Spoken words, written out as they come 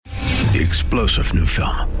The explosive new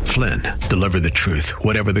film, Flynn, deliver the truth,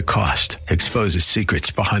 whatever the cost, exposes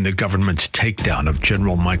secrets behind the government's takedown of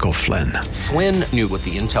General Michael Flynn. Flynn knew what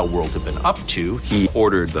the intel world had been up to. He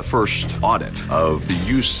ordered the first audit of the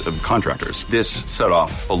use of contractors. This set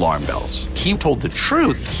off alarm bells. He told the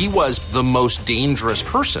truth. He was the most dangerous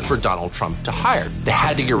person for Donald Trump to hire. They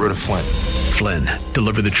had to get rid of Flynn. Flynn,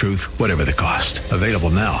 deliver the truth, whatever the cost. Available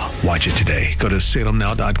now. Watch it today. Go to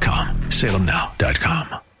salemnow.com.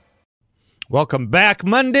 salemnow.com. Welcome back.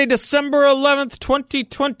 Monday, December 11th,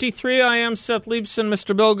 2023. I am Seth Leibson.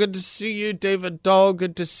 Mr. Bill, good to see you. David Dahl,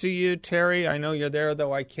 good to see you. Terry, I know you're there,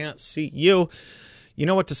 though I can't see you. You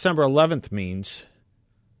know what December 11th means?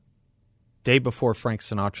 Day before Frank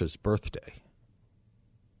Sinatra's birthday.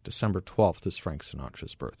 December 12th is Frank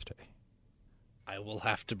Sinatra's birthday. I will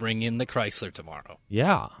have to bring in the Chrysler tomorrow.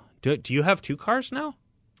 Yeah. Do you have two cars now?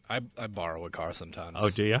 I borrow a car sometimes. Oh,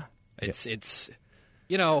 do you? It's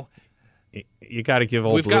you know... You got to give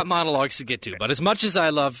old. We've got monologues to get to, but as much as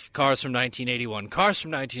I love cars from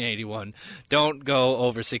 1981 don't go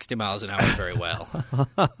over 60 miles an hour very well.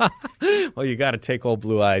 Well, you got to take old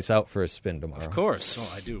Blue Eyes out for a spin tomorrow. Of course. Well,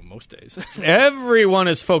 I do most days. Everyone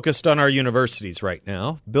is focused on our universities right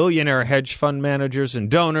now. Billionaire hedge fund managers and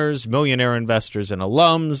donors, millionaire investors and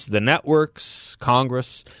alums, the networks,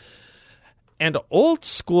 Congress. And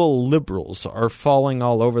old-school liberals are falling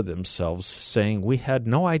all over themselves, saying, we had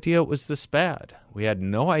no idea it was this bad. We had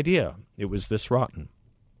no idea it was this rotten.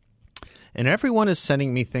 And everyone is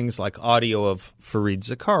sending me things like audio of Fareed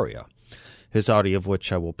Zakaria, his audio of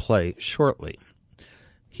which I will play shortly.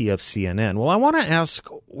 He of CNN. Well, I want to ask,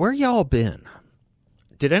 where y'all been?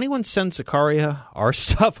 Did anyone send Zakaria our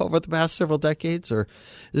stuff over the past several decades? Or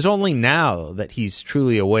is it only now that he's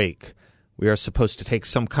truly awake we are supposed to take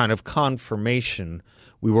some kind of confirmation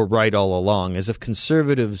we were right all along, as if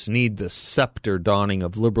conservatives need the scepter donning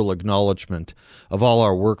of liberal acknowledgement of all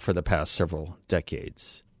our work for the past several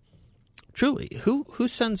decades? Truly, who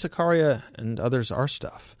sends Zakaria and others our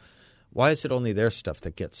stuff? Why is it only their stuff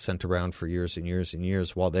that gets sent around for years and years and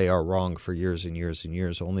years while they are wrong for years and years and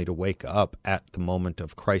years, only to wake up at the moment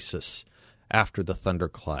of crisis after the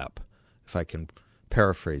thunderclap, if I can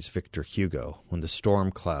paraphrase Victor Hugo, when the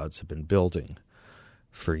storm clouds have been building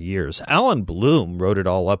for years? Alan Bloom wrote it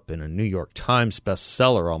all up in a New York Times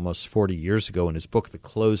bestseller almost 40 years ago in his book, The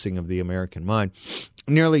Closing of the American Mind.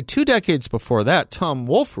 Nearly 2 decades before that, Tom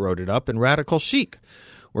Wolfe wrote it up in Radical Chic,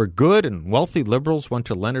 where good and wealthy liberals went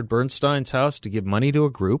to Leonard Bernstein's house to give money to a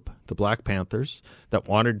group, the Black Panthers, that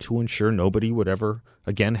wanted to ensure nobody would ever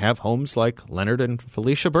again have homes like Leonard and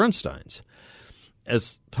Felicia Bernstein's.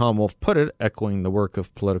 As Tom Wolfe put it, echoing the work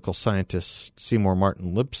of political scientist Seymour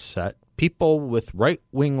Martin Lipset, people with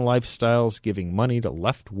right-wing lifestyles giving money to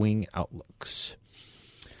left-wing outlooks.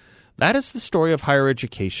 That is the story of higher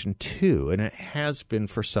education, too, and it has been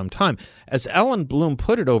for some time. As Alan Bloom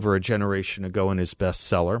put it over a generation ago in his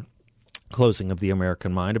bestseller, Closing of the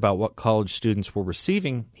American Mind, about what college students were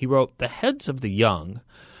receiving, he wrote, "The heads of the young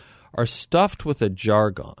are stuffed with a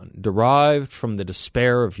jargon derived from the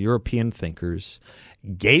despair of European thinkers,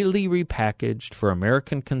 gaily repackaged for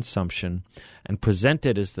American consumption, and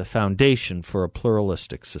presented as the foundation for a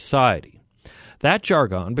pluralistic society. That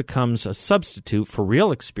jargon becomes a substitute for real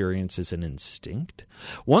experiences and instinct.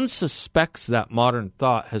 One suspects that modern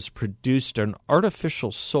thought has produced an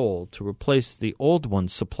artificial soul to replace the old one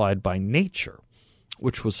supplied by nature,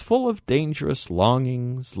 which was full of dangerous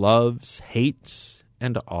longings, loves, hates,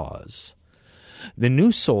 and awes. The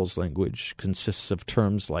new soul's language consists of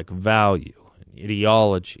terms like value, and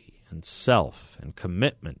ideology, and self, and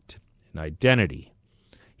commitment, and identity."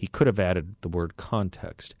 He could have added the word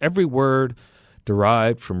context. Every word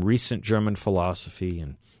derived from recent German philosophy,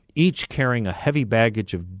 and each carrying a heavy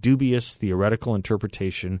baggage of dubious theoretical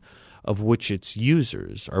interpretation of which its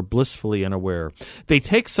users are blissfully unaware. They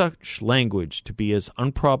take such language to be as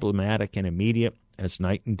unproblematic and immediate as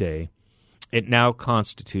night and day. It now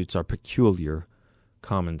constitutes our peculiar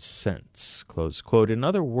common sense, close quote. In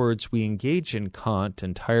other words, we engage in cant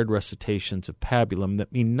and tired recitations of pabulum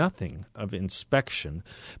that mean nothing of inspection,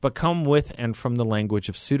 but come with and from the language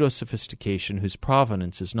of pseudo-sophistication whose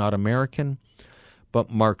provenance is not American, but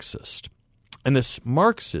Marxist. And this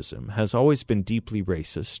Marxism has always been deeply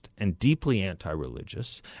racist and deeply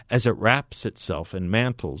anti-religious, as it wraps itself in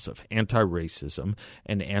mantles of anti-racism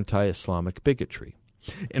and anti-Islamic bigotry.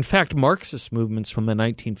 In fact, Marxist movements from the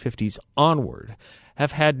 1950s onward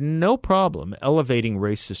have had no problem elevating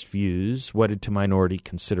racist views wedded to minority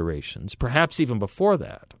considerations, perhaps even before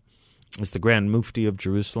that, as the Grand Mufti of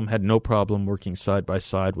Jerusalem had no problem working side by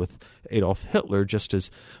side with Adolf Hitler, just as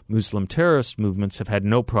Muslim terrorist movements have had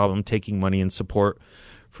no problem taking money and support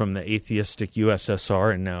from the atheistic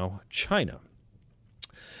USSR and now China.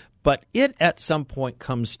 But it at some point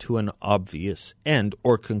comes to an obvious end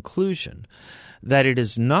or conclusion that it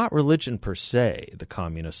is not religion per se the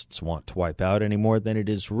communists want to wipe out any more than it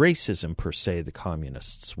is racism per se the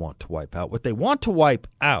communists want to wipe out. What they want to wipe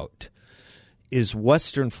out is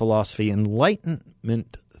Western philosophy,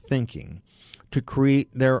 Enlightenment thinking, to create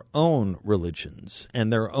their own religions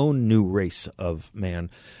and their own new race of man.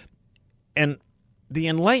 And the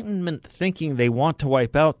Enlightenment thinking they want to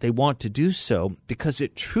wipe out, they want to do so because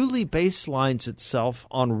it truly baselines itself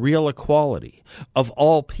on real equality of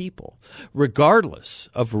all people, regardless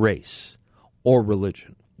of race or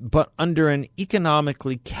religion, but under an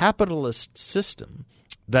economically capitalist system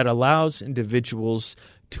that allows individuals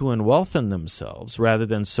to unwealthen themselves rather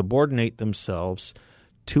than subordinate themselves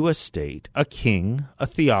to a state, a king, a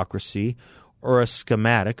theocracy, or a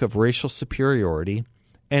schematic of racial superiority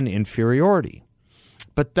and inferiority.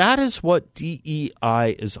 But that is what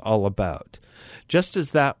DEI is all about, just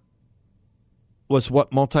as that was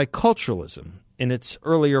what multiculturalism in its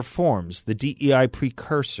earlier forms, the DEI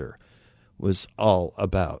precursor, was all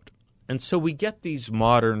about. And so we get these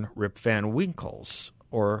modern Rip Van Winkles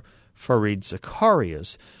or Fareed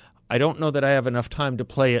Zakarias. I don't know that I have enough time to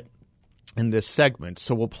play it in this segment,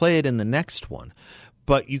 so we'll play it in the next one.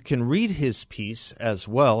 But you can read his piece as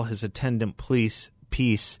well, his attendant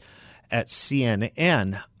piece at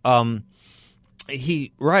CNN.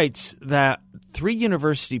 He writes that 3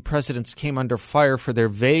 university presidents came under fire for their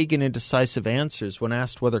vague and indecisive answers when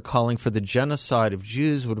asked whether calling for the genocide of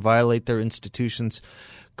Jews would violate their institution's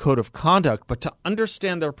code of conduct. But to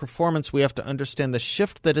understand their performance, we have to understand the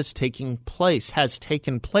shift that has taken place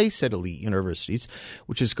at elite universities,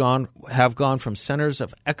 which have gone from centers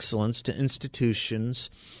of excellence to institutions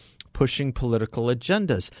pushing political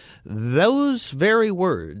agendas. Those very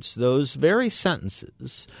words, those very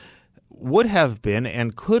sentences would have been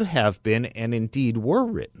and could have been and indeed were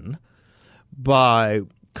written by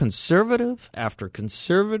conservative after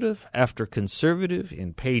conservative after conservative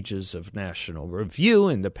in pages of National Review,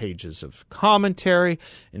 in the pages of commentary,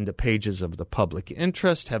 in the pages of the public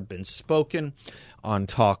interest, have been spoken on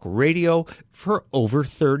talk radio for over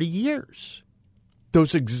 30 years.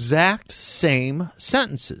 Those exact same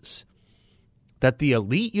sentences that the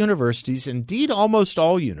elite universities, indeed almost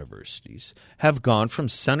all universities, have gone from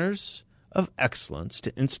centers of excellence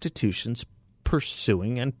to institutions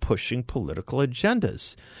pursuing and pushing political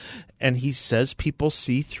agendas. And he says people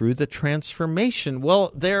see through the transformation.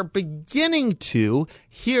 Well, they're beginning to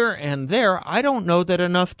here and there. I don't know that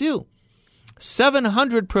enough do.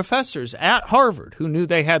 700 professors at Harvard, who knew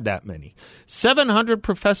they had that many, 700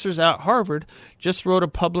 professors at Harvard just wrote a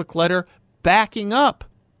public letter backing up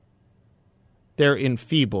their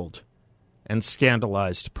enfeebled and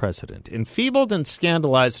scandalized president. Enfeebled and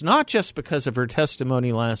scandalized not just because of her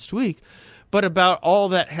testimony last week, but about all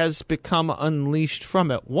that has become unleashed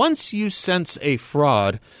from it. Once you sense a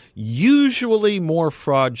fraud, usually more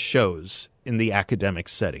fraud shows in the academic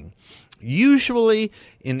setting. Usually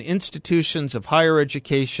in institutions of higher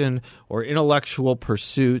education or intellectual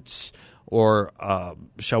pursuits or,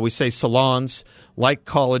 shall we say, salons, like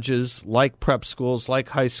colleges, like prep schools, like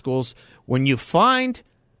high schools, when you find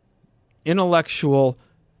intellectual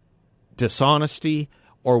dishonesty,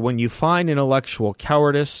 or when you find intellectual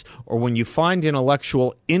cowardice, or when you find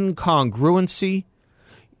intellectual incongruency,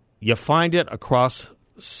 you find it across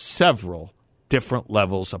several different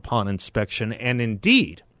levels upon inspection. And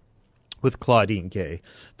indeed, with Claudine Gay,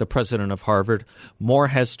 the president of Harvard, more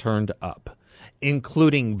has turned up,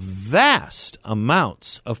 including vast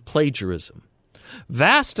amounts of plagiarism.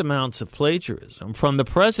 Vast amounts of plagiarism from the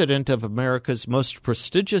president of America's most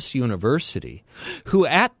prestigious university, who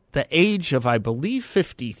at the age of, I believe,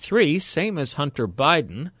 53, same as Hunter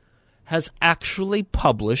Biden, has actually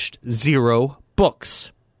published 0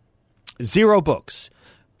 books. 0 books.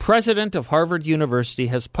 President of Harvard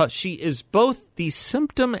University she is both the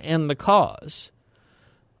symptom and the cause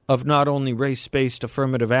of not only race-based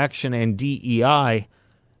affirmative action and DEI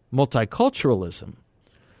multiculturalism.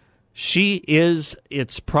 She is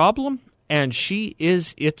its problem, and she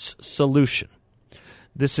is its solution.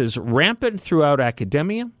 This is rampant throughout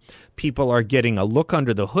academia. People are getting a look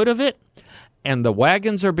under the hood of it, and the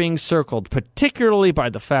wagons are being circled, particularly by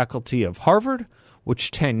the faculty of Harvard,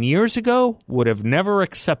 which 10 years ago would have never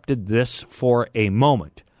accepted this for a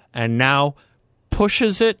moment, and now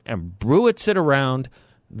pushes it and bruits it around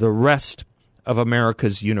the rest of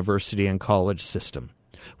America's university and college system.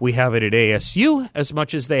 We have it at ASU as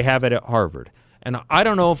much as they have it at Harvard. And I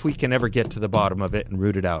don't know if we can ever get to the bottom of it and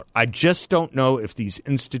root it out. I just don't know if these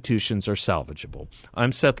institutions are salvageable.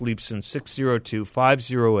 I'm Seth Leibson,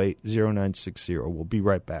 602-508-0960. We'll be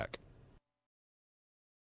right back.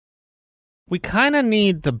 We kind of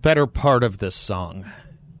need the better part of this song.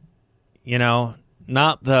 You know,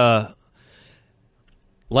 not the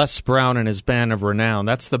Les Brown and his Band of Renown.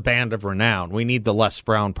 That's the Band of Renown. We need the Les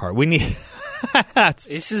Brown part. We need...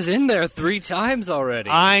 This is in there 3 times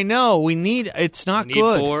already. I know. We need... It's not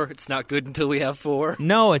good. 4. It's not good until we have 4.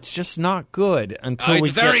 No, it's just not good until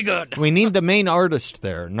it's very good. We need the main artist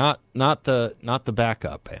there, not the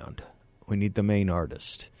backup band. We need the main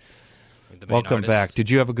artist. Welcome back.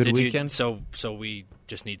 Did you have a good weekend? So we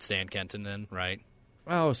just need Stan Kenton then, right?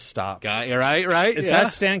 Oh, stop. Right? Is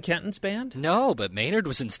that Stan Kenton's band? No, but Maynard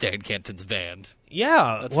was in Stan Kenton's band.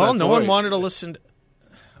 Yeah. That's well, my no point. one wanted to listen to...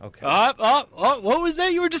 Okay. What was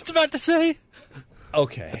that you were just about to say?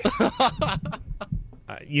 Okay.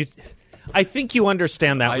 I think you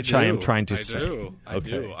understand that, which I am trying to say. I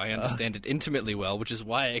do. I understand it intimately well, which is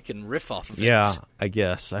why I can riff off of it. Yeah, I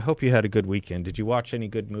guess. I hope you had a good weekend. Did you watch any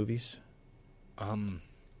good movies? I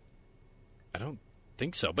don't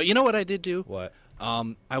think so. But you know what I did do? What?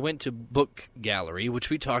 I went to Book Gallery,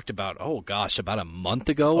 which we talked about, about a month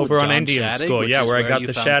ago. Over with on John Indian Shattuck, School, which is where I got you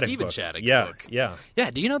the found Shattuck Stephen book. Shattuck's book. Yeah.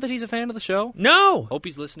 Yeah, do you know that he's a fan of the show? No! Hope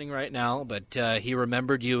he's listening right now, but he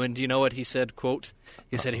remembered you, and do you know what he said, quote?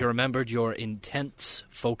 He said he remembered your intense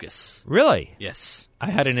focus. Really? Yes. I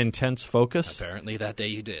had an intense focus? Apparently that day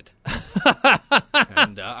you did.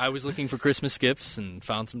 And I was looking for Christmas gifts and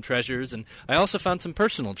found some treasures, and I also found some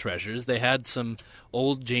personal treasures. They had some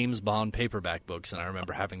old James Bond paperback books, and I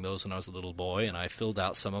remember having those when I was a little boy, and I filled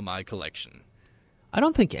out some of my collection. I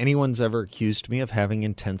don't think anyone's ever accused me of having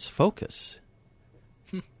intense focus.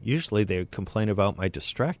 Usually they complain about my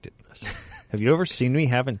distractedness. Have you ever seen me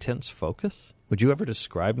have intense focus? Would you ever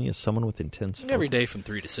describe me as someone with intense focus? Every day from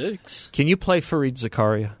 3 to 6. Can you play Fareed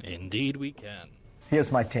Zakaria? Indeed we can. Here's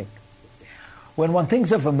my take. When one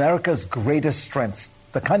thinks of America's greatest strengths,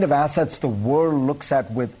 the kind of assets the world looks at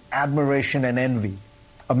with admiration and envy,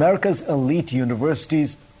 America's elite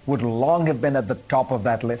universities would long have been at the top of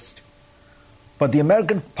that list. But the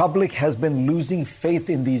American public has been losing faith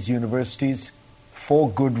in these universities for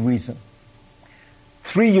good reason.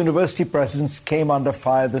 3 university presidents came under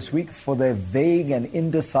fire this week for their vague and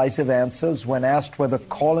indecisive answers when asked whether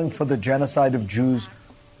calling for the genocide of Jews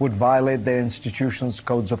would violate their institution's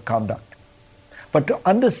codes of conduct. But to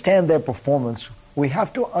understand their performance, we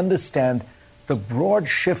have to understand the broad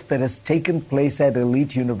shift that has taken place at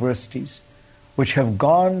elite universities, which have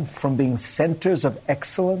gone from being centers of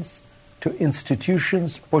excellence to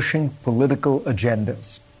institutions pushing political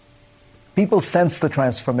agendas. People sense the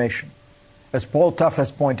transformation. As Paul Tough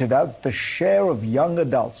has pointed out, the share of young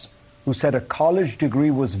adults who said a college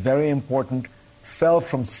degree was very important fell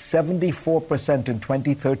from 74% in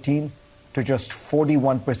 2013 to just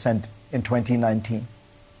 41% in 2019.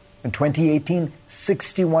 In 2018,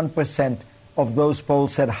 61% of those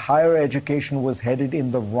polled said higher education was headed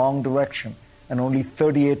in the wrong direction, and only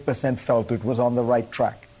 38% felt it was on the right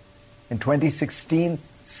track. In 2016,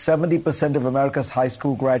 70% of America's high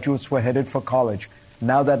school graduates were headed for college.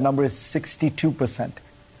 Now that number is 62%.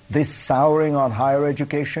 This souring on higher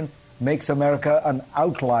education makes America an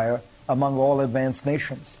outlier among all advanced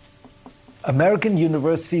nations. American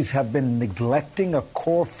universities have been neglecting a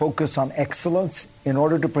core focus on excellence in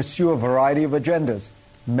order to pursue a variety of agendas,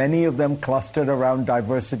 many of them clustered around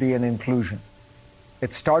diversity and inclusion.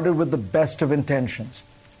 It started with the best of intentions.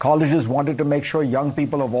 Colleges wanted to make sure young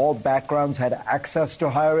people of all backgrounds had access to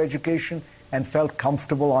higher education and felt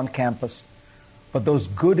comfortable on campus. But those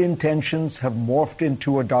good intentions have morphed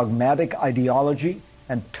into a dogmatic ideology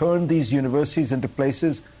and turned these universities into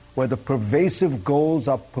places where the pervasive goals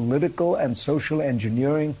are political and social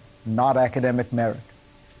engineering, not academic merit.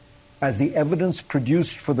 As the evidence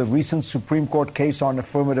produced for the recent Supreme Court case on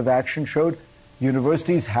affirmative action showed,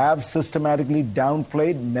 universities have systematically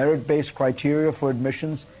downplayed merit-based criteria for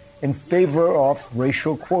admissions in favor of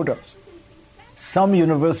racial quotas. Some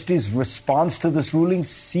universities' response to this ruling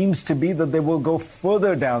seems to be that they will go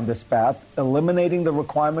further down this path, eliminating the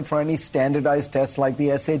requirement for any standardized tests like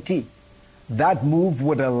the SAT. That move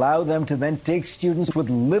would allow them to then take students with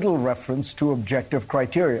little reference to objective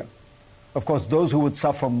criteria. Of course, those who would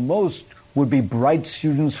suffer most would be bright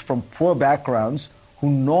students from poor backgrounds who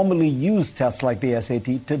normally use tests like the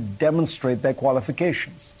SAT to demonstrate their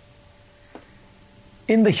qualifications.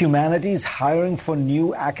 In the humanities, hiring for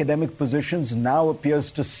new academic positions now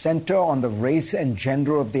appears to center on the race and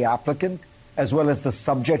gender of the applicant, as well as the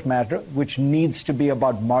subject matter, which needs to be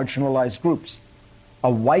about marginalized groups. A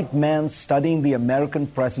white man studying the American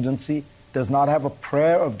presidency does not have a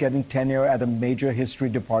prayer of getting tenure at a major history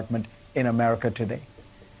department in America today.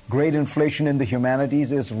 Grade inflation in the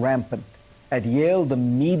humanities is rampant. At Yale, the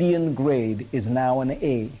median grade is now an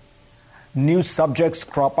A. New subjects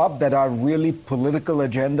crop up that are really political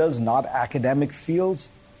agendas, not academic fields.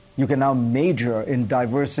 You can now major in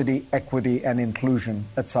diversity, equity, and inclusion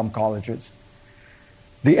at some colleges.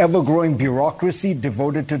 The ever-growing bureaucracy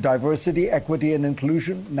devoted to diversity, equity, and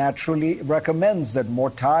inclusion naturally recommends that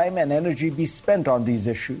more time and energy be spent on these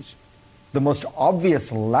issues. The most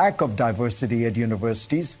obvious lack of diversity at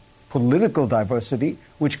universities, political diversity,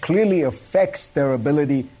 which clearly affects their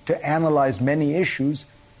ability to analyze many issues,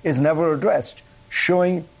 is never addressed,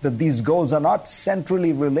 showing that these goals are not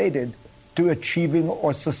centrally related to achieving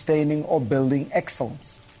or sustaining or building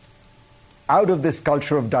excellence. Out of this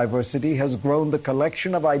culture of diversity has grown the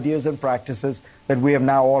collection of ideas and practices that we have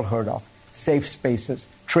now all heard of: safe spaces,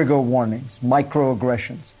 trigger warnings,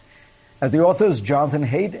 microaggressions. As the authors Jonathan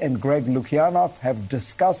Haidt and Greg Lukianoff have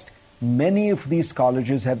discussed, many of these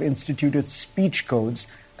colleges have instituted speech codes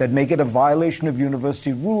that make it a violation of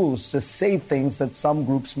university rules to say things that some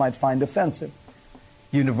groups might find offensive.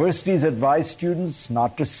 Universities advise students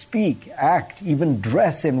not to speak, act, even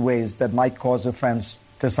dress in ways that might cause offense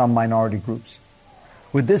to some minority groups.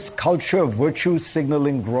 With this culture of virtue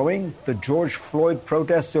signaling growing, the George Floyd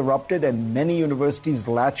protests erupted and many universities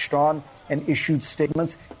latched on and issued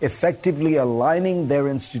statements effectively aligning their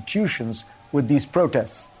institutions with these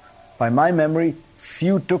protests. By my memory,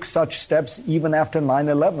 few took such steps even after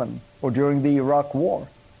 9/11 or during the Iraq War.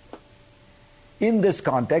 In this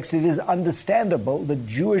context, it is understandable that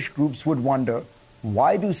Jewish groups would wonder,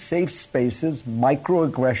 why do safe spaces,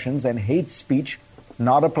 microaggressions, and hate speech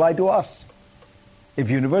not apply to us? If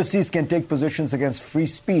universities can take positions against free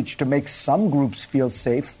speech to make some groups feel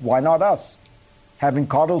safe, why not us? Having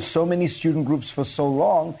coddled so many student groups for so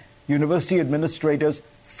long, university administrators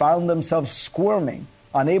found themselves squirming,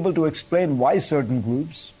 unable to explain why certain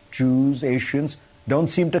groups, Jews, Asians, don't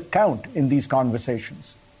seem to count in these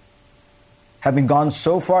conversations. Having gone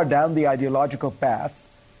so far down the ideological path,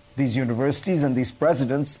 these universities and these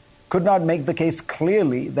presidents could not make the case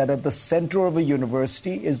clearly that at the center of a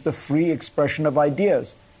university is the free expression of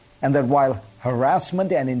ideas, and that while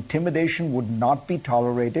harassment and intimidation would not be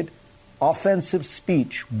tolerated, offensive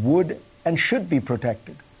speech would and should be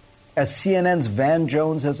protected. As CNN's Van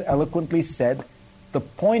Jones has eloquently said, the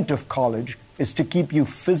point of college is to keep you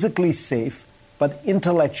physically safe, but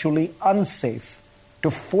intellectually unsafe, to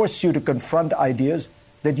force you to confront ideas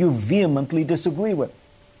that you vehemently disagree with.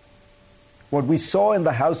 What we saw in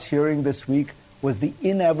the House hearing this week was the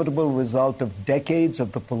inevitable result of decades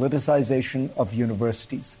of the politicization of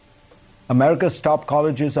universities. America's top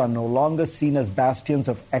colleges are no longer seen as bastions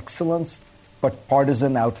of excellence, but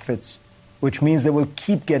partisan outfits, which means they will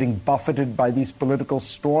keep getting buffeted by these political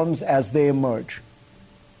storms as they emerge.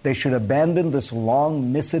 They should abandon this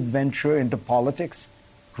long misadventure into politics,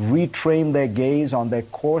 retrain their gaze on their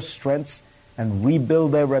core strengths, and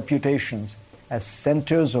rebuild their reputations as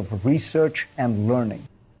centers of research and learning.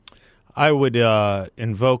 I would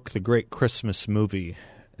invoke the great Christmas movie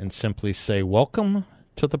and simply say, welcome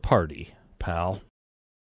to the party, pal.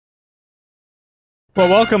 Well,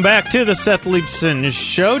 welcome back to the Seth Leibsohn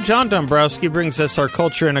Show. John Dombrowski brings us our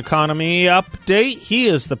culture and economy update. He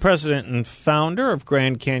is the president and founder of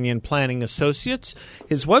Grand Canyon Planning Associates.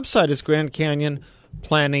 His website is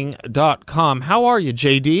grandcanyonplanning.com. How are you,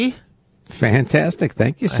 JD? Fantastic.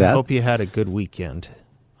 Thank you, Seth. I hope you had a good weekend.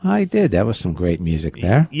 I did. That was some great music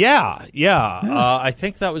there. Yeah. I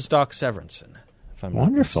think that was Doc Severinsen. If I'm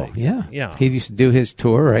Wonderful. Not mistaken. Yeah. He used to do his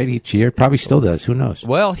tour, right, each year. Probably still does. Who knows?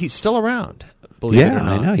 Well, he's still around. Believe it or not.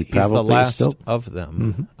 I know. He's the last still of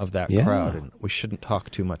them, of that crowd. And we shouldn't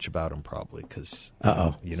talk too much about him, probably, because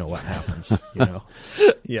you know what happens.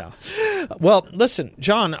 Yeah. Well, listen,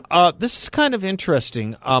 John, this is kind of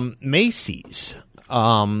interesting. Macy's,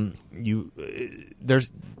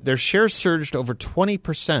 their shares surged over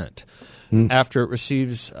 20% after it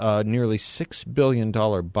receives a nearly $6 billion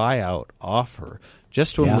buyout offer.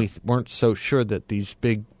 Just when we weren't so sure that these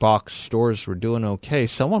big box stores were doing okay,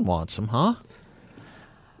 someone wants them, huh?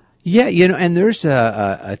 Yeah, and there's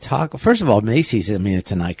a talk. First of all, Macy's, I mean,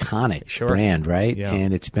 it's an iconic brand, right? Yeah.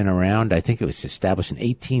 And it's been around, I think it was established in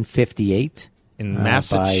 1858. In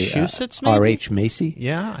Massachusetts, maybe? R.H. Macy.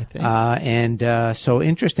 Yeah, I think. So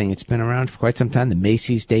interesting. It's been around for quite some time. The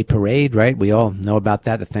Macy's Day Parade, right? We all know about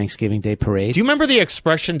that, the Thanksgiving Day Parade. Do you remember the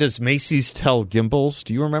expression, does Macy's tell Gimbals?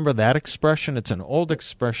 Do you remember that expression? It's an old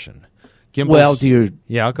expression. Gimbel's, Well, do you?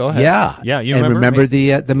 Yeah, go ahead. Yeah, you and remember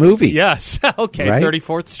the movie? Yes. Okay. Right?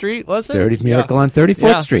 34th Street was it? Miracle on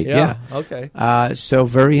 34th Street. Yeah. Okay. So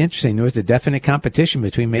very interesting. There was a definite competition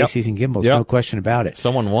between Macy's and Gimbel's. No question about it.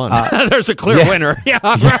 Someone won. There's a clear winner. Yeah,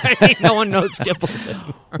 right. No one knows Gimbel's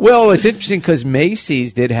anymore. Well, it's interesting because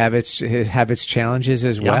Macy's did have its challenges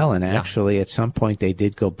as well, and actually at some point they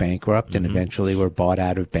did go bankrupt, and eventually were bought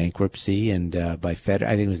out of bankruptcy and by I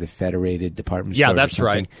think it was the Federated Department Stores. Yeah, that's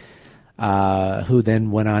right. Who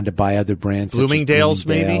then went on to buy other brands, Bloomingdale's,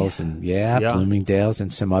 such as Bloomingdale's and Bloomingdale's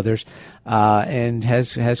and some others, and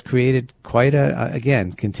has created quite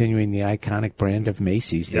again continuing the iconic brand of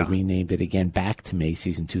Macy's. They renamed it again back to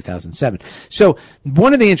Macy's in 2007. So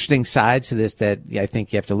one of the interesting sides to this that I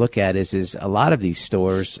think you have to look at is a lot of these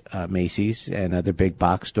stores, Macy's and other big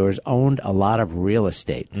box stores, owned a lot of real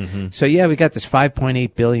estate. So we got this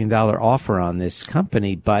 $5.8 billion offer on this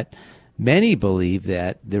company, but many believe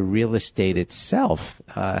that the real estate itself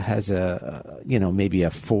has maybe a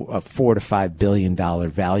 $4 to $5 billion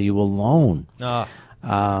value alone.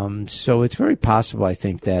 So it's very possible, I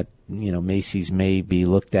think, that Macy's may be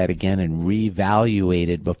looked at again and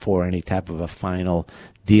reevaluated before any type of a final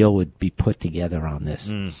deal would be put together on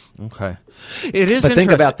this. Okay. It is but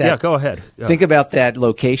think about that. Yeah, go ahead. Think about that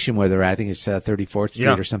location where they're at. I think it's 34th Street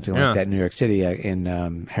or something like that in New York City,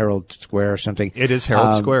 in Herald Square or something. It is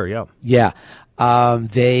Herald Square, yeah. Yeah.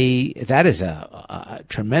 That is a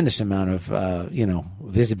tremendous amount of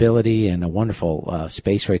visibility and a wonderful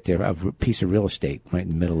space right there, a piece of real estate right in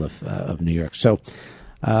the middle of New York. So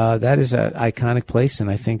that is an iconic place, and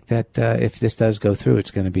I think that if this does go through,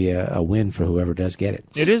 it's going to be a win for whoever does get it.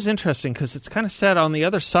 It is interesting because it's kind of sad on the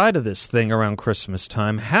other side of this thing around Christmas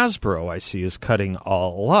time. Hasbro, I see, is cutting a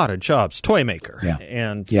lot of jobs. Toy maker. Yeah.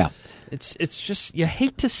 And yeah. It's just, you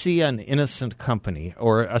hate to see an innocent company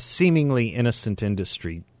or a seemingly innocent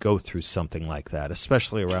industry go through something like that,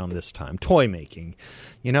 especially around this time. Toy making.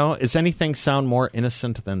 Does anything sound more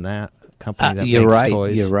innocent than that? Company that makes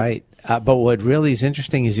toys? You're right. But what really is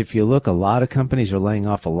interesting is if you look, a lot of companies are laying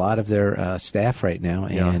off a lot of their staff right now.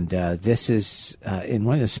 And this is, in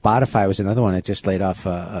one of the Spotify was another one that just laid off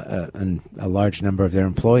a large number of their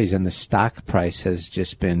employees, and the stock price has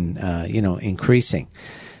just been, increasing.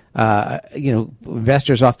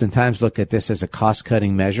 Investors oftentimes look at this as a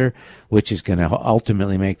cost-cutting measure, which is going to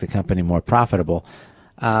ultimately make the company more profitable.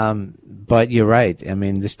 But you're right. I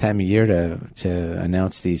mean, this time of year to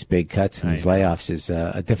announce these big cuts and these layoffs is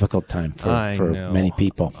a difficult time for many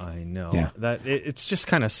people. I know. Yeah. It's just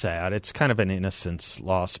kind of sad. It's kind of an innocence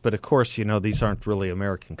loss. But, of course, these aren't really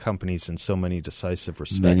American companies in so many decisive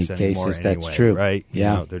respects many anymore. Cases, anyway, that's true. Right?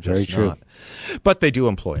 Yeah, they're just very true. not. But they do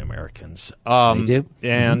employ Americans. They do.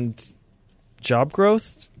 And job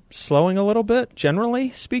growth slowing a little bit, generally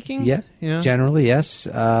speaking? Yeah. Generally, yes.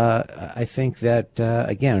 I think that,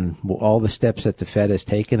 again, all the steps that the Fed has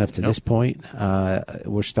taken up to this point,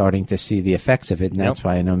 we're starting to see the effects of it. And that's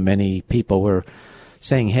why I know many people were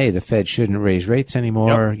saying, hey, the Fed shouldn't raise rates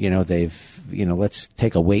anymore. Let's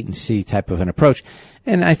take a wait and see type of an approach.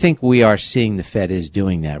 And I think we are seeing the Fed is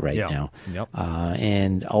doing that right now.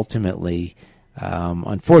 And ultimately,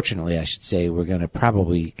 unfortunately, I should say, we're going to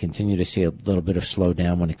probably continue to see a little bit of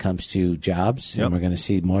slowdown when it comes to jobs, and we're going to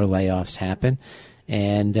see more layoffs happen.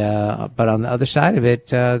 And but on the other side of it,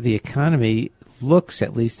 the economy looks,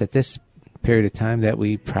 at least at this period of time, that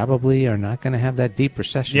we probably are not going to have that deep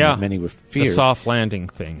recession that many were feared. The soft landing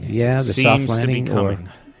thing. Yeah, the seems soft landing, to be coming.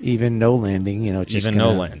 Or even no landing. Just even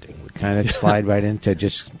no landing would kind of slide right into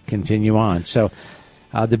just continue on. So.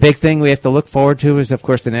 The big thing we have to look forward to is, of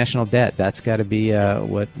course, the national debt. That's got to be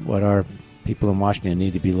what our people in Washington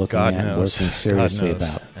need to be looking at and working seriously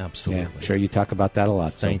about. Absolutely. Yeah, I'm sure you talk about that a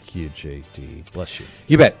lot. So. Thank you, J.D. Bless you.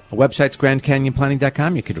 You bet. Our website's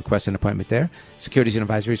GrandCanyonPlanning.com. You could request an appointment there. Securities and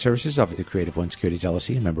advisory services offered through Creative One Securities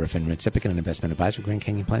LLC, a member of FINRA SIPC, and an investment advisor. Grand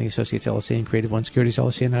Canyon Planning Associates LLC and Creative One Securities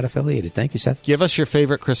LLC are not affiliated. Thank you, Seth. Give us your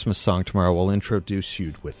favorite Christmas song tomorrow. We'll introduce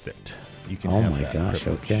you with it. You can have that gosh,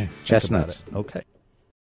 privilege. Okay. Chestnuts. Okay.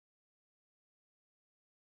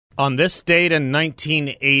 On this date in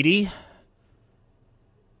 1980,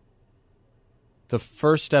 the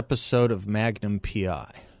first episode of Magnum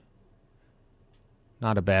P.I.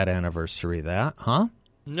 Not a bad anniversary, that, huh?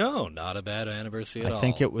 No, not a bad anniversary at all. I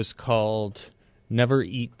think it was called Never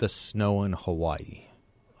Eat the Snow in Hawaii.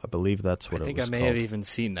 I believe that's what it was called. I think I may have even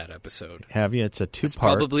seen that episode. Have you? It's a two-part. It's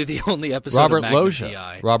probably the only episode of Magnum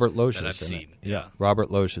P.I. Robert Loggia that I've seen. Yeah,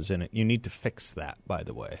 Robert Loggia's in it. You need to fix that, by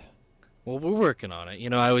the way. Well, we're working on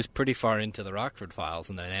it. I was pretty far into the Rockford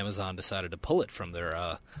Files, and then Amazon decided to pull it from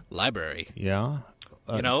their library. Yeah?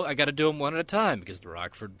 I got to do them one at a time because the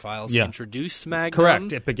Rockford Files introduced Magnum.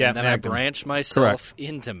 Correct. It begat and then Magnum. I branched myself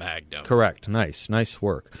into Magnum. Correct. Nice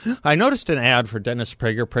work. I noticed an ad for Dennis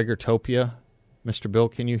Prager, Pragertopia. Mr. Bill,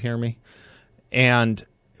 can you hear me? And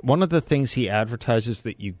one of the things he advertises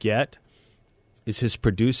that you get is his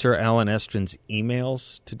producer, Alan Estrin's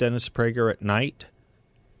emails to Dennis Prager at night.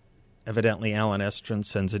 Evidently, Alan Estrin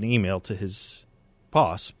sends an email to his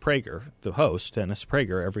boss, Prager, the host, Dennis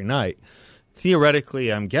Prager, every night.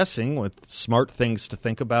 Theoretically, I'm guessing, with smart things to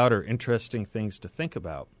think about or interesting things to think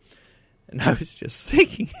about. And I was just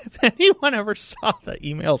thinking, if anyone ever saw the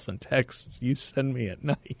emails and texts you send me at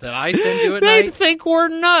night, that I send you at they'd night, think we're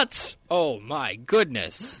nuts. Oh my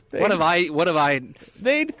goodness! What have I?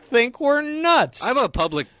 They'd think we're nuts. I'm a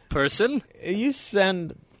public person. You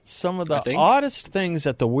send some of the oddest things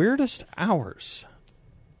at the weirdest hours.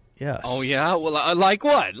 Yes. Oh yeah. Well, like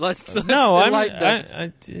what? Let's no.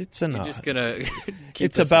 It's enough. You're just gonna.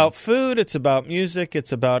 It's about food. It's about music.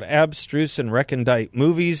 It's about abstruse and recondite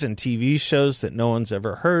movies and TV shows that no one's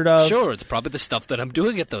ever heard of. Sure, it's probably the stuff that I'm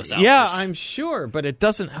doing at those hours. Yeah, I'm sure, but it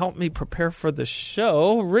doesn't help me prepare for the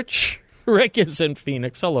show. Rick is in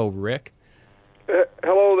Phoenix. Hello, Rick.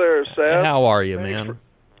 Hello there, Seth. How are you, man?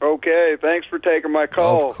 Okay, thanks for taking my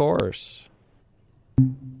call. Of course.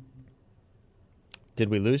 Did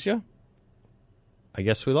we lose you? I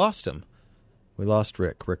guess we lost him. We lost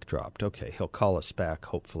Rick. Rick dropped. Okay, he'll call us back,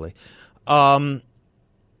 hopefully. Where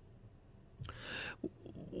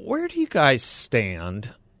do you guys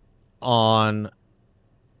stand on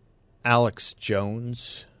Alex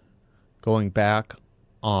Jones going back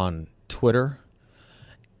on Twitter?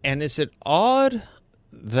 And is it odd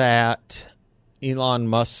that Elon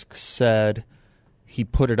Musk said he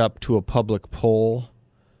put it up to a public poll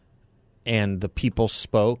and the people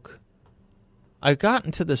spoke? I got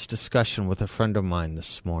into this discussion with a friend of mine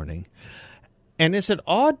this morning. And is it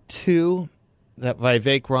odd, too, that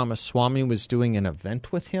Vivek Ramaswamy was doing an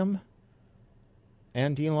event with him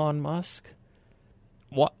and Elon Musk?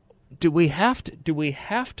 What do we have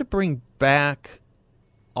to bring back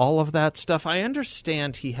all of that stuff? I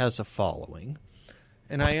understand he has a following.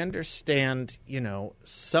 And I understand,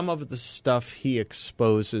 some of the stuff he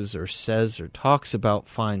exposes or says or talks about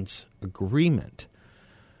finds agreement.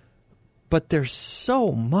 But there's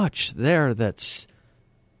so much there that's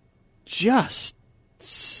just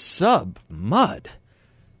sub-mud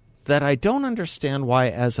that I don't understand why,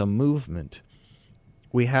 as a movement,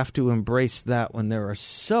 we have to embrace that when there are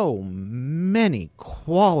so many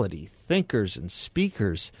quality thinkers and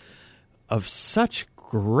speakers of such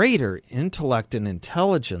greater intellect and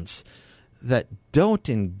intelligence that don't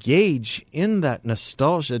engage in that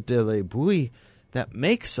nostalgia de l'ébouille that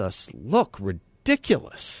makes us look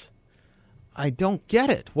ridiculous. I don't get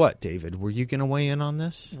it. What, David? Were you going to weigh in on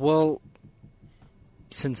this? Well,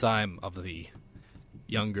 since I'm of the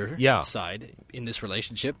younger side in this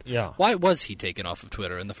relationship, why was he taken off of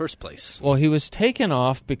Twitter in the first place? Well, he was taken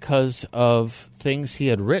off because of things he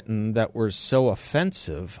had written that were so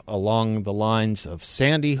offensive along the lines of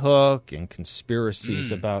Sandy Hook and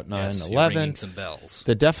conspiracies about 9/11. Yes, you're ringing some bells.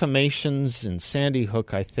 The defamations in Sandy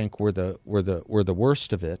Hook, I think, were the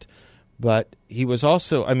worst of it. But he was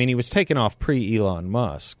also, he was taken off pre-Elon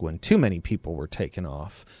Musk when too many people were taken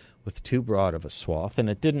off with too broad of a swath,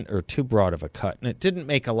 too broad of a cut, and it didn't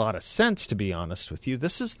make a lot of sense, to be honest with you.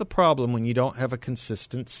 This is the problem when you don't have a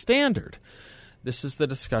consistent standard. This is the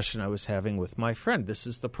discussion I was having with my friend. This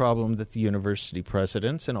is the problem that the university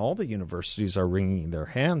presidents and all the universities are wringing their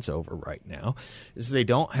hands over right now, is they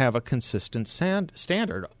don't have a consistent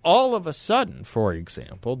standard. All of a sudden, for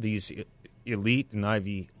example, these elite and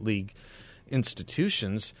Ivy League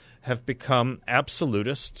institutions have become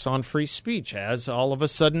absolutists on free speech, as all of a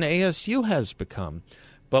sudden ASU has become.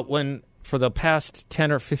 But when, for the past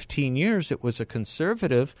 10 or 15 years, it was a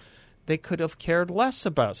conservative, they could have cared less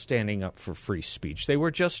about standing up for free speech. They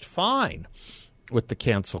were just fine with the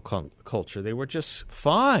cancel culture. They were just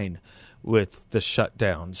fine with the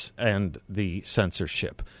shutdowns and the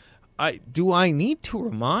censorship. Do I need to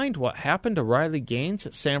remind what happened to Riley Gaines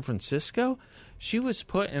at San Francisco? She was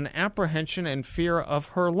put in apprehension and fear of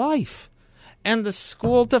her life, and the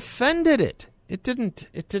school defended it. It didn't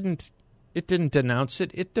denounce it.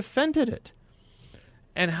 It defended it.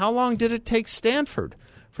 And how long did it take Stanford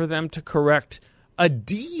for them to correct a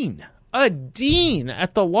dean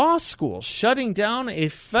at the law school shutting down a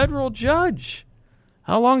federal judge?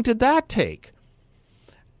 How long did that take?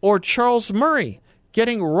 Or Charles Murray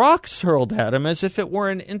getting rocks hurled at him as if it were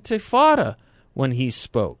an intifada when he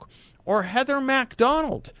spoke. Or Heather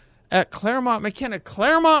MacDonald at Claremont McKenna.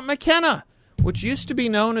 Claremont McKenna, which used to be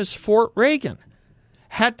known as Fort Reagan,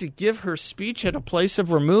 had to give her speech at a place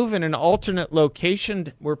of remove in an alternate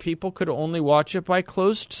location where people could only watch it by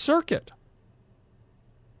closed circuit.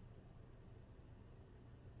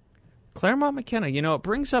 Claremont McKenna, it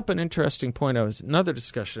brings up an interesting point. Another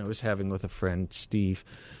discussion I was having with a friend, Steve.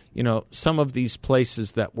 Some of these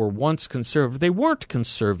places that were once conservative, they weren't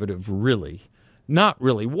conservative, really. Not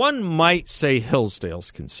really. One might say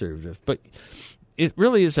Hillsdale's conservative, but it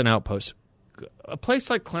really is an outpost. A place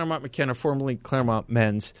like Claremont McKenna, formerly Claremont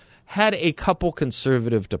Men's, had a couple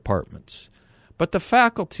conservative departments, but the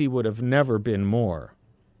faculty would have never been more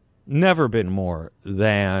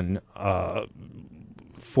than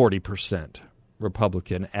 40%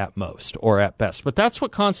 Republican at most or at best. But that's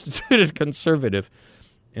what constituted conservative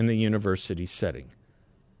in the university setting.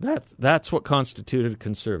 That's what constituted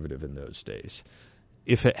conservative in those days.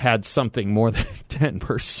 If it had something more than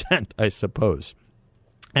 10%, I suppose.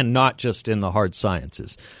 And not just in the hard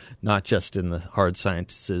sciences. Not just in the hard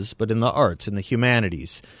sciences, but in the arts, in the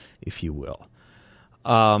humanities, if you will.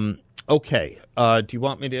 Okay. Do you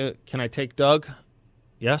want me to... Can I take Doug?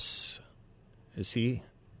 Yes? Is he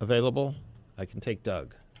available? I can take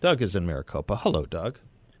Doug. Doug is in Maricopa. Hello, Doug.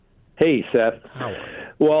 Hey, Seth. How are you?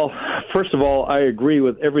 Well, first of all, I agree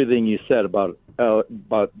with everything you said about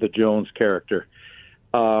the Jones character.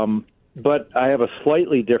 But I have a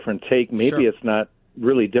slightly different take. Maybe It's not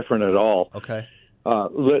really different at all. Okay.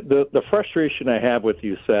 The frustration I have with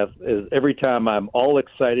you, Seth, is every time I'm all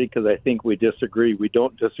excited because I think we disagree, we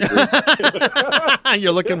don't disagree.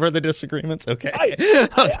 You're looking for the disagreements? Okay.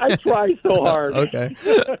 I try so hard. Okay.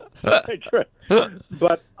 I try.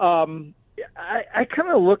 But I kind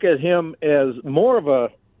of look at him as more of a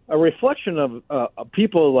reflection of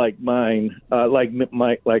people like mine, like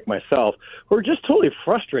myself, who are just totally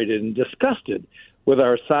frustrated and disgusted with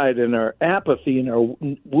our side and our apathy and our,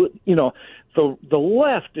 so the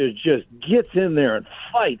left just gets in there and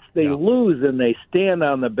fights. They lose and they stand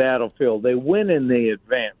on the battlefield. They win and they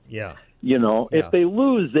advance. Yeah. If they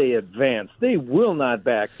lose, they advance. They will not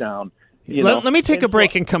back down. Let me take a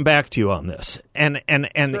break and come back to you on this. And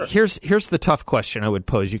Sure. here's the tough question I would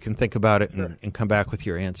pose. You can think about it and come back with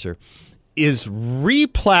your answer. Is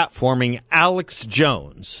replatforming Alex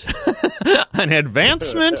Jones an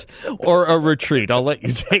advancement or a retreat? I'll let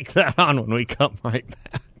you take that on when we come right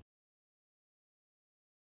back.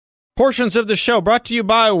 Portions of the show brought to you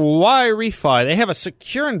by YRefi. They have a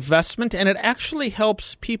secure investment, and it actually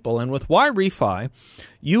helps people. And with YRefi,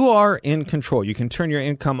 you are in control. You can turn your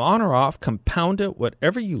income on or off, compound it,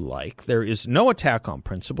 whatever you like. There is no attack on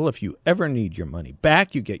principal. If you ever need your money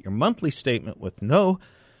back, you get your monthly statement with no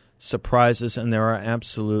surprises, and there are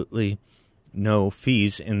absolutely no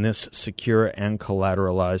fees in this secure and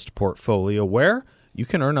collateralized portfolio where you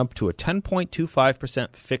can earn up to a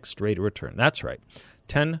 10.25% fixed rate of return. That's right.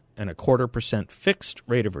 10.25% fixed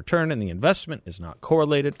rate of return, and the investment is not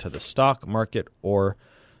correlated to the stock market or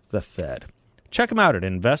the Fed. Check them out at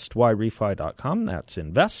investYrefi.com. That's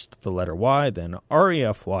invest, the letter Y, then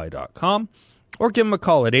REFY.com, or give them a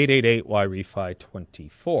call at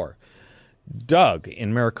 888-YREFI-24. Doug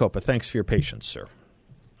in Maricopa, thanks for your patience, sir.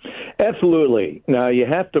 Absolutely. Now, you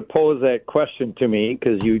have to pose that question to me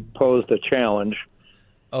because you posed a challenge.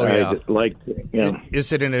 Oh, yeah.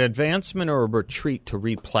 Is it an advancement or a retreat to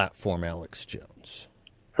replatform Alex Jones?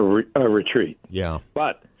 A retreat. Yeah.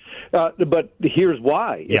 But here's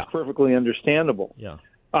why. Yeah. It's perfectly understandable. Yeah.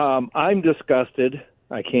 I'm disgusted.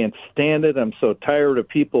 I can't stand it. I'm so tired of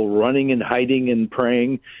people running and hiding and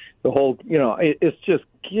praying. The whole, it's just,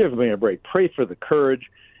 give me a break. Pray for the courage.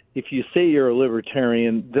 If you say you're a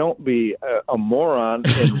libertarian, don't be a moron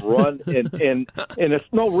and run. and it's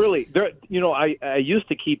no, really. I used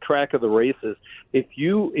to keep track of the races. If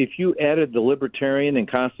you added the Libertarian and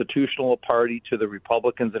Constitutional Party to the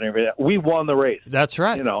Republicans and everything, we won the race. That's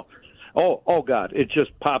right. Oh God, it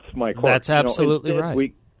just pops my cork. That's absolutely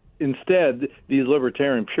right. Instead, these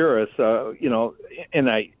libertarian purists, and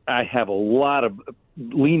I have a lot of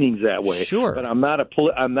leanings that way. Sure, but I'm not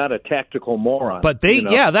a tactical moron. But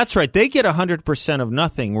that's right. They get 100% of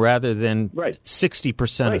nothing rather than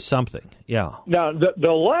 60% of something. Yeah. Now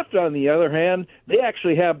the left, on the other hand, they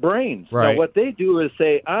actually have brains. Right. Now, what they do is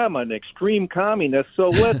say, "I'm an extreme communist, so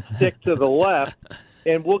let's stick to the left."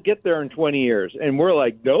 And we'll get there in 20 years. And we're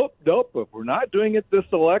like, nope. If we're not doing it this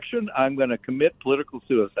election, I'm going to commit political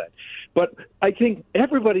suicide. But I think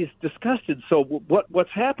everybody's disgusted. So what's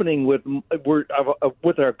happening with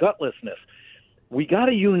our gutlessness? We got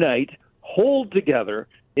to unite, hold together,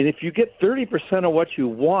 And if you get 30% of what you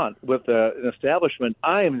want with an establishment,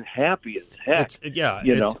 I am happy as heck.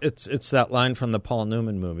 It's that line from the Paul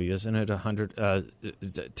Newman movie, isn't it?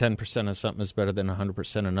 10% of something is better than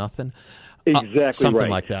 100% of nothing. Exactly, something right.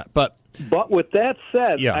 like that. But with that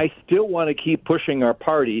said, I still want to keep pushing our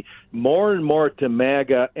party more and more to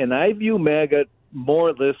MAGA, and I view MAGA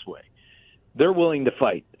more this way. They're willing to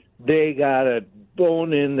fight. They got a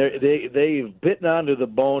bone in there. They've bitten onto the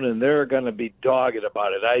bone, and they're going to be dogged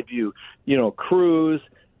about it. I view, Cruz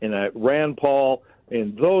and Rand Paul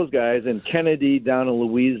and those guys and Kennedy down in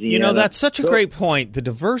Louisiana. That's such a great point, the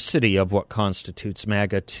diversity of what constitutes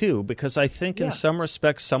MAGA, too, because I think in some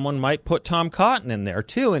respects someone might put Tom Cotton in there,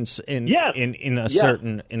 too, in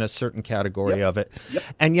a certain category of it. Yep.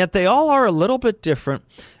 And yet they all are a little bit different.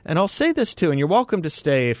 And I'll say this, too, and you're welcome to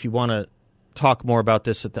stay if you want to talk more about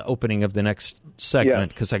this at the opening of the next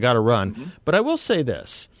segment, because I got to run. Mm-hmm. But I will say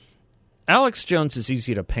this. Alex Jones is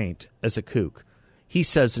easy to paint as a kook. He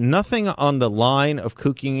says nothing on the line of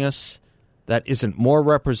kookiness that isn't more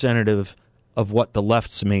representative of what the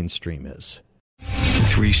left's mainstream is.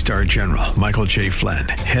 3-star General Michael J. Flynn,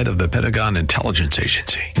 head of the Pentagon Intelligence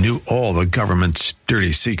Agency, knew all the government's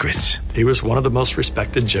dirty secrets. He was one of the most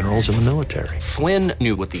respected generals in the military. Flynn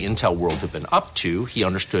knew what the intel world had been up to. He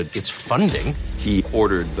understood its funding. He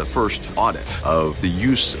ordered the first audit of the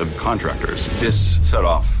use of contractors. This set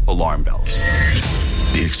off alarm bells.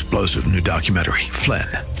 The explosive new documentary, Flynn,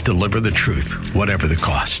 Deliver the Truth, Whatever the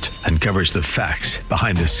Cost, uncovers the facts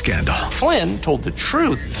behind this scandal. Flynn told the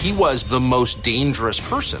truth. He was the most dangerous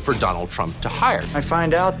person for Donald Trump to hire. I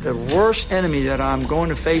find out the worst enemy that I'm going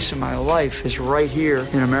to face in my life is right here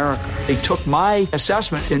in America. They took my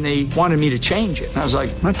assessment and they wanted me to change it. And I was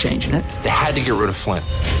like, I'm not changing it. They had to get rid of Flynn.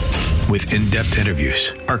 With in-depth interviews,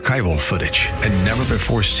 archival footage, and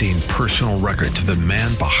never-before-seen personal records of the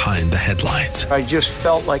man behind the headlines. I just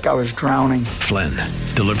felt like I was drowning. Flynn,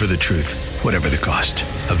 Deliver the Truth, Whatever the Cost.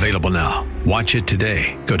 Available now. Watch it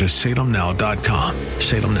today. Go to salemnow.com.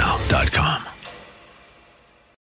 salemnow.com.